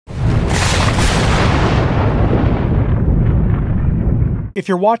If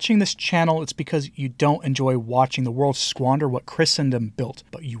you're watching this channel, it's because you don't enjoy watching the world squander what Christendom built,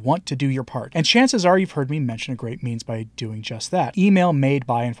 but you want to do your part. And chances are you've heard me mention a great means by doing just that. Email made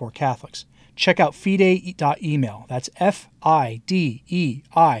by and for Catholics. Check out fidei.email. That's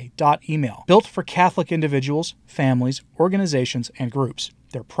FIDEI.email. Built for Catholic individuals, families, organizations, and groups.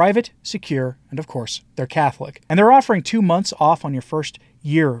 They're private, secure, and of course, they're Catholic. And they're offering 2 months off on your first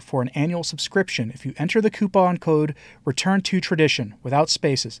year for an annual subscription if you enter the coupon code Return2Tradition without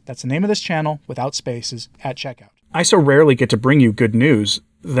spaces. That's the name of this channel, without spaces, at checkout. I so rarely get to bring you good news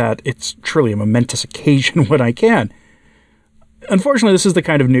that it's truly a momentous occasion when I can. Unfortunately, this is the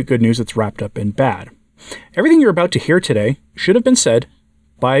kind of good news that's wrapped up in bad. Everything you're about to hear today should have been said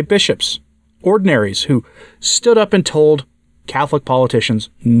by bishops, ordinaries who stood up and told Catholic politicians,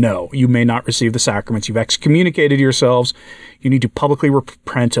 no, you may not receive the sacraments. You've excommunicated yourselves. You need to publicly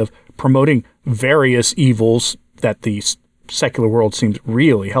repent of promoting various evils that the secular world seems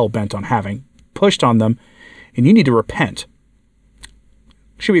really hell-bent on having pushed on them, and you need to repent.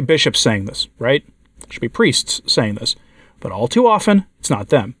 Should be bishops saying this, right? Should be priests saying this. But all too often, it's not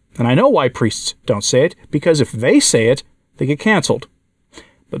them. And I know why priests don't say it, because if they say it, they get canceled.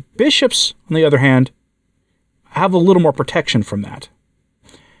 But bishops, on the other hand, have a little more protection from that.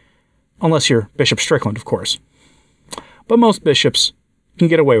 Unless you're Bishop Strickland, of course. But most bishops can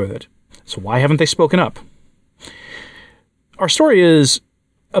get away with it. So why haven't they spoken up? Our story is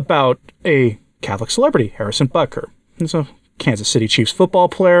about a Catholic celebrity, Harrison Butker. He's a Kansas City Chiefs football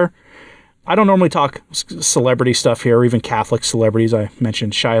player. I don't normally talk celebrity stuff here, or even Catholic celebrities. I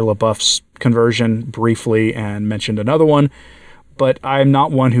mentioned Shia LaBeouf's conversion briefly and mentioned another one. But I'm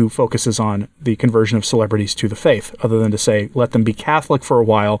not one who focuses on the conversion of celebrities to the faith, other than to say, let them be Catholic for a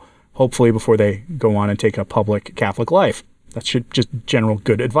while, hopefully before they go on and take a public Catholic life. That's just general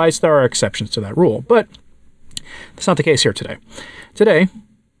good advice. There are exceptions to that rule, but that's not the case here today. Today,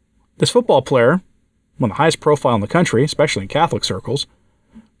 this football player, one of the highest profile in the country, especially in Catholic circles,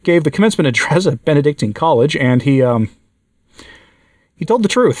 gave the commencement address at Benedictine College, and he told the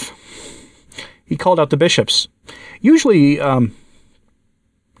truth. He called out the bishops. Usually,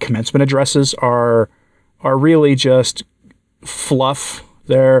 commencement addresses are really just fluff.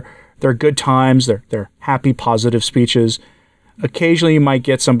 They're good times. They're happy, positive speeches. Occasionally, you might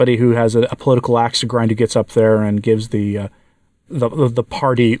get somebody who has a political axe to grind who gets up there and gives the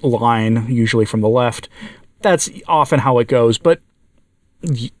party line, usually from the left. That's often how it goes. But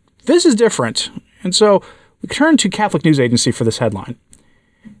this is different, and so we turn to Catholic News Agency for this headline.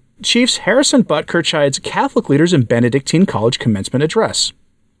 Chiefs Harrison Butker chides Catholic leaders in Benedictine College commencement address.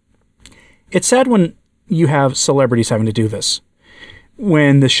 It's sad when you have celebrities having to do this,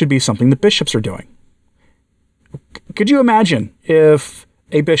 when this should be something the bishops are doing. Could you imagine if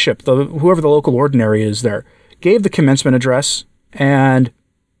a bishop, whoever the local ordinary is there, gave the commencement address and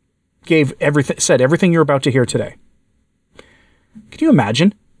said everything you're about to hear today? Can you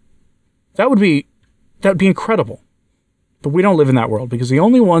imagine? That would be incredible. But we don't live in that world, because the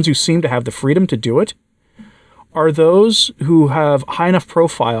only ones who seem to have the freedom to do it are those who have high enough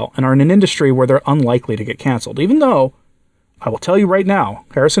profile and are in an industry where they're unlikely to get canceled. Even though, I will tell you right now,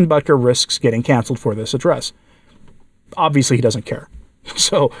 Harrison Butker risks getting canceled for this address. Obviously, he doesn't care.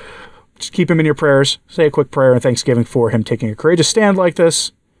 So just keep him in your prayers. Say a quick prayer and thanksgiving for him taking a courageous stand like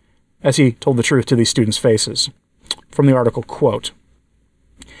this, as he told the truth to these students' faces. From the article, quote,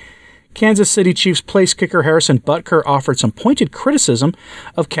 Kansas City Chiefs place kicker Harrison Butker offered some pointed criticism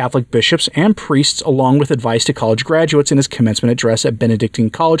of Catholic bishops and priests, along with advice to college graduates in his commencement address at Benedictine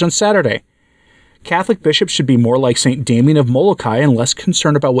College on Saturday. Catholic bishops should be more like St. Damien of Molokai and less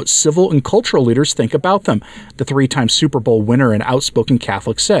concerned about what civil and cultural leaders think about them, the 3-time Super Bowl winner and outspoken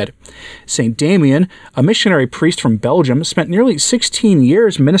Catholic said. St. Damien, a missionary priest from Belgium, spent nearly 16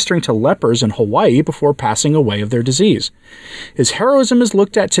 years ministering to lepers in Hawaii before passing away of their disease. His heroism is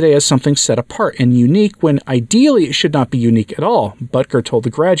looked at today as something set apart and unique when ideally it should not be unique at all, Butker told the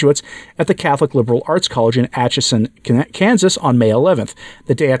graduates at the Catholic Liberal Arts College in Atchison, Kansas on May 11th,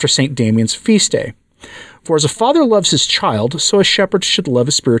 the day after St. Damien's feast day. For as a father loves his child, so a shepherd should love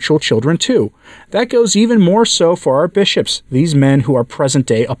his spiritual children too. That goes even more so for our bishops, these men who are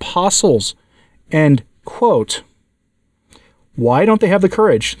present-day apostles. End quote. Why don't they have the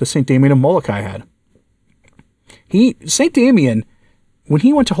courage that St. Damien of Molokai had? St. Damien, when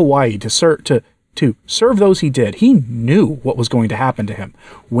he went to Hawaii to serve those he did, he knew what was going to happen to him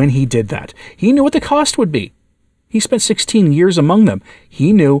when he did that. He knew what the cost would be. He spent 16 years among them.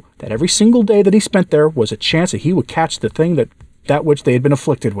 He knew that every single day that he spent there was a chance that he would catch the thing that which they had been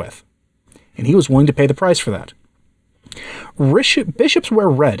afflicted with. And he was willing to pay the price for that. Bishops wear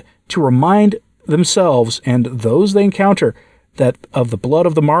red to remind themselves and those they encounter that of the blood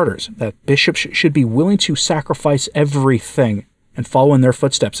of the martyrs, that bishops should be willing to sacrifice everything and follow in their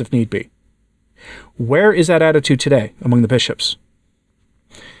footsteps if need be. Where is that attitude today among the bishops?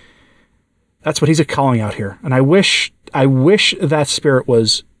 That's what he's calling out here. And I wish that spirit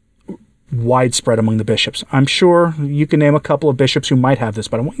was widespread among the bishops. I'm sure you can name a couple of bishops who might have this,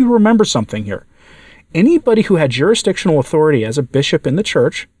 but I want you to remember something here. Anybody who had jurisdictional authority as a bishop in the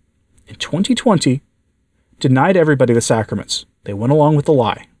church in 2020 denied everybody the sacraments. They went along with the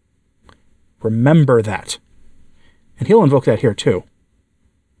lie. Remember that. And he'll invoke that here too.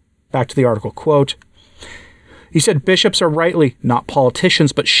 Back to the article, quote, he said, bishops are rightly not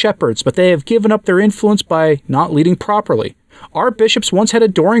politicians but shepherds, but they have given up their influence by not leading properly. Our bishops once had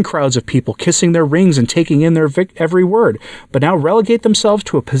adoring crowds of people kissing their rings and taking in their every word, but now relegate themselves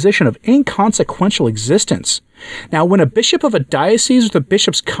to a position of inconsequential existence. Now, when a bishop of a diocese or the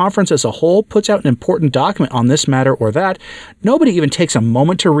bishops' conference as a whole puts out an important document on this matter or that, nobody even takes a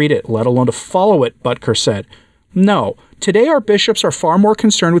moment to read it, let alone to follow it, Butker said. No, today our bishops are far more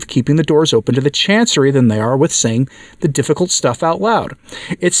concerned with keeping the doors open to the chancery than they are with saying the difficult stuff out loud.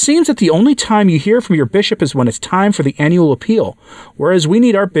 It seems that the only time you hear from your bishop is when it's time for the annual appeal, whereas we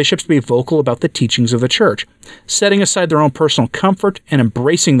need our bishops to be vocal about the teachings of the church, setting aside their own personal comfort and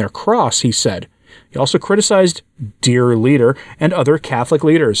embracing their cross, he said. He also criticized Dear Leader and other Catholic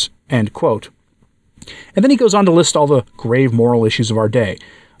leaders, end quote. And then he goes on to list all the grave moral issues of our day.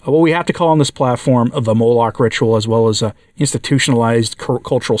 What we have to call on this platform the Moloch ritual, as well as institutionalized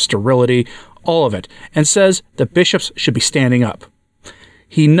cultural sterility, all of it, and says the bishops should be standing up.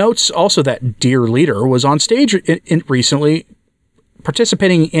 He notes also that Dear Leader was on stage recently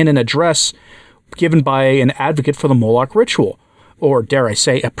participating in an address given by an advocate for the Moloch ritual, or dare I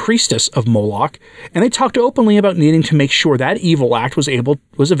say, a priestess of Moloch, and they talked openly about needing to make sure that evil act was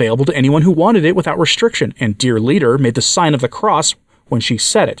available to anyone who wanted it without restriction, and Dear Leader made the sign of the cross when she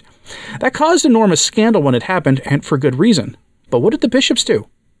said it. That caused enormous scandal when it happened, and for good reason. But what did the bishops do?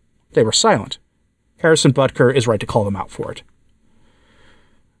 They were silent. Harrison Butker is right to call them out for it.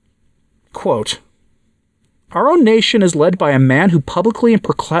 Quote, our own nation is led by a man who publicly and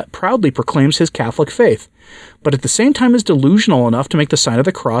proudly proclaims his Catholic faith, but at the same time is delusional enough to make the sign of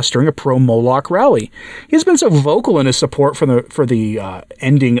the cross during a pro-Moloch rally. He has been so vocal in his support for the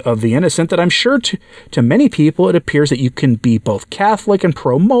ending of the innocent that I'm sure to many people it appears that you can be both Catholic and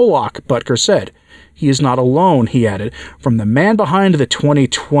pro-Moloch, Butker said. He is not alone, he added. From the man behind the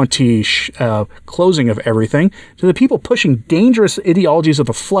 2020 closing of everything to the people pushing dangerous ideologies of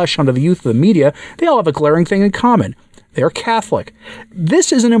the flesh onto the youth of the media, they all have a glaring thing in common. They are Catholic.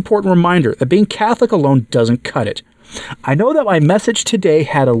 This is an important reminder that being Catholic alone doesn't cut it. I know that my message today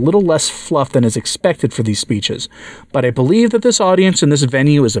had a little less fluff than is expected for these speeches, but I believe that this audience in this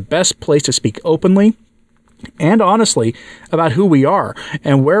venue is the best place to speak openly and honestly about who we are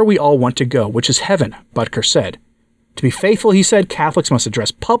and where we all want to go, which is heaven, Butker said. To be faithful, he said, Catholics must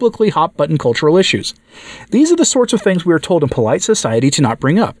address publicly hot-button cultural issues. These are the sorts of things we are told in polite society to not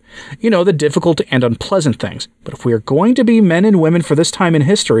bring up. You know, the difficult and unpleasant things. But if we are going to be men and women for this time in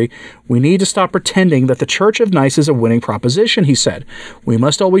history, we need to stop pretending that the Church of Nice is a winning proposition, he said. We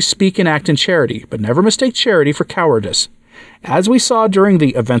must always speak and act in charity, but never mistake charity for cowardice. As we saw during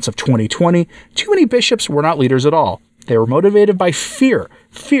the events of 2020, too many bishops were not leaders at all. They were motivated by fear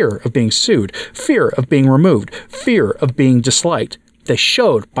of being sued, fear of being removed, fear of being disliked. They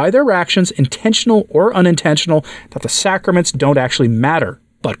showed by their actions, intentional or unintentional, that the sacraments don't actually matter,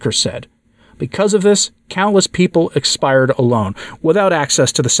 Butker said. Because of this, countless people expired alone, without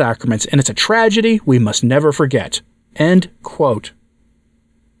access to the sacraments, and it's a tragedy we must never forget. End quote.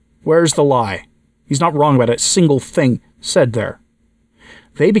 Where's the lie? He's not wrong about a single thing said there.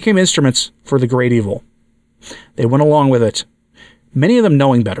 They became instruments for the great evil. They went along with it, many of them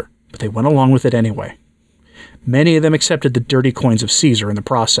knowing better, but they went along with it anyway. Many of them accepted the dirty coins of Caesar in the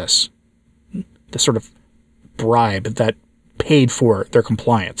process, the sort of bribe that paid for their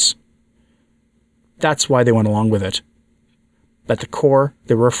compliance. That's why they went along with it. At the core,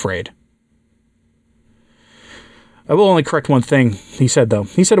 they were afraid. I will only correct one thing he said, though.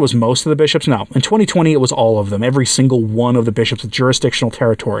 He said it was most of the bishops. No, in 2020, it was all of them. Every single one of the bishops with jurisdictional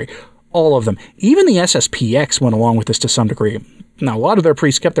territory. All of them. Even the SSPX went along with this to some degree. Now, a lot of their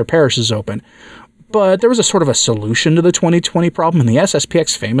priests kept their parishes open, but there was a sort of a solution to the 2020 problem, and the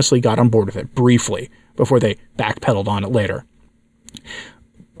SSPX famously got on board with it briefly before they backpedaled on it later.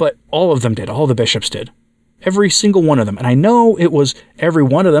 But all of them did. All the bishops did. Every single one of them. And I know it was every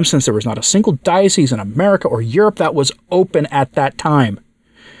one of them since there was not a single diocese in America or Europe that was open at that time.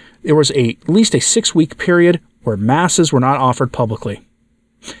 There was at least a 6-week period where masses were not offered publicly.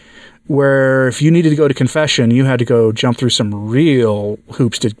 where if you needed to go to confession, you had to go jump through some real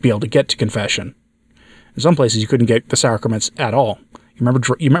hoops to be able to get to confession. In some places, you couldn't get the sacraments at all. You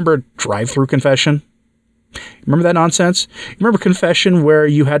remember drive-through confession? Remember that nonsense? You remember confession where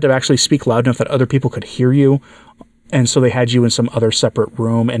you had to actually speak loud enough that other people could hear you, and so they had you in some other separate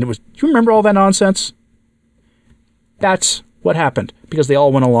room, and it was... Do you remember all that nonsense? That's what happened, because they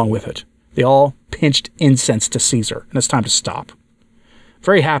all went along with it. They all pinched incense to Caesar, and it's time to stop.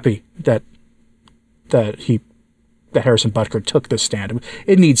 Very happy that Harrison Butker took this stand.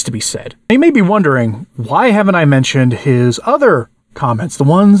 It needs to be said. You may be wondering, why haven't I mentioned his other comments, the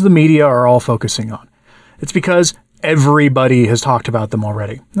ones the media are all focusing on? It's because everybody has talked about them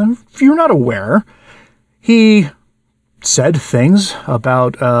already. Now, if you're not aware, he said things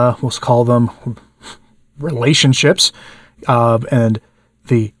about, let's call them relationships, and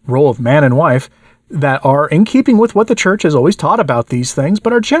the role of man and wife that are in keeping with what the church has always taught about these things,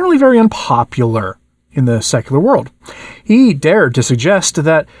 but are generally very unpopular in the secular world. He dared to suggest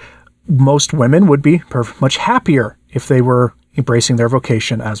that most women would be much happier if they were embracing their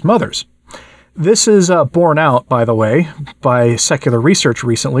vocation as mothers. This is borne out, by the way, by secular research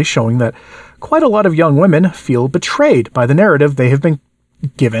recently showing that quite a lot of young women feel betrayed by the narrative they have been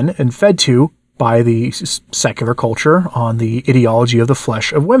given and fed to by the secular culture on the ideology of the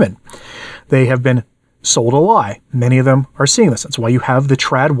flesh of women. They have been sold a lie. Many of them are seeing this. That's why you have the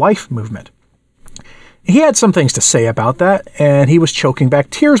trad wife movement. He had some things to say about that, and he was choking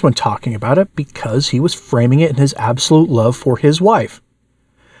back tears when talking about it because he was framing it in his absolute love for his wife.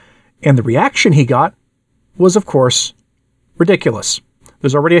 And the reaction he got was, of course, ridiculous.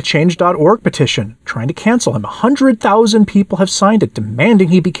 There's already a Change.org petition trying to cancel him. 100,000 people have signed it, demanding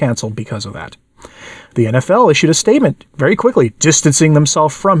he be canceled because of that. The NFL issued a statement very quickly, distancing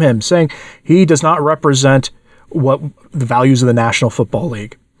themselves from him, saying he does not represent what the values of the National Football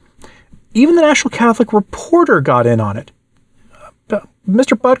League. Even the National Catholic Reporter got in on it.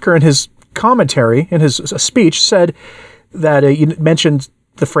 Mr. Butker, in his commentary, in his speech, said that he mentioned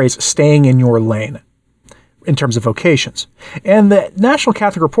the phrase staying in your lane in terms of vocations. And the National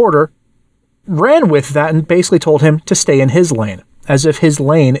Catholic Reporter ran with that and basically told him to stay in his lane, as if his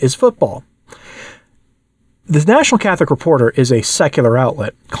lane is football. The National Catholic Reporter is a secular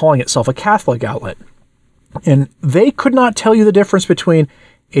outlet, calling itself a Catholic outlet. And they could not tell you the difference between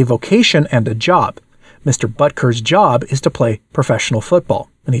a vocation and a job. Mr. Butker's job is to play professional football,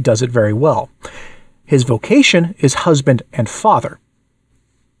 and he does it very well. His vocation is husband and father.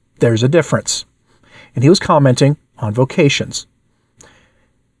 There's a difference. And he was commenting on vocations.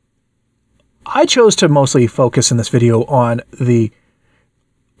 I chose to mostly focus in this video on the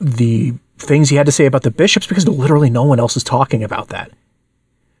things he had to say about the bishops because literally no one else is talking about that.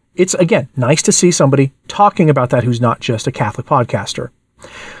 It's, again, nice to see somebody talking about that who's not just a Catholic podcaster.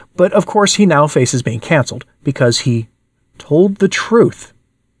 But, of course, he now faces being canceled because he told the truth.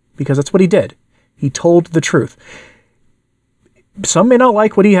 Because that's what he did. He told the truth. Some may not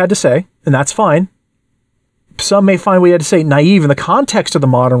like what he had to say, and that's fine. Some may find what he had to say naive in the context of the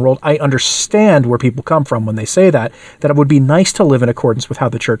modern world. I understand where people come from when they say that it would be nice to live in accordance with how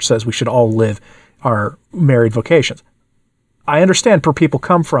the church says we should all live our married vocations. I understand where people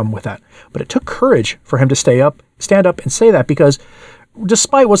come from with that. But it took courage for him to stand up and say that because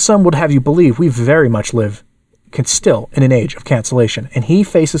despite what some would have you believe, we very much live still in an age of cancellation. And he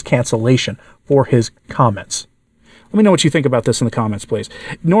faces cancellation for his comments. Let me know what you think about this in the comments, please.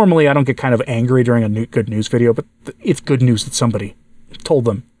 Normally, I don't get kind of angry during a good news video, but it's good news that somebody told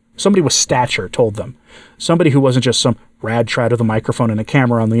them. Somebody with stature told them. Somebody who wasn't just some rad trad with a microphone and a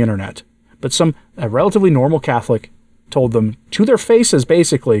camera on the internet, but a relatively normal Catholic told them to their faces,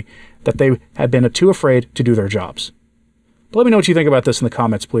 basically, that they had been too afraid to do their jobs. But let me know what you think about this in the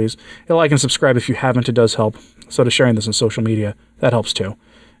comments, please. Hit like and subscribe if you haven't. It does help. So does sharing this on social media. That helps too.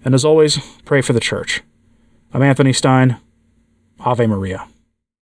 And as always, pray for the church. I'm Anthony Stine. Ave Maria.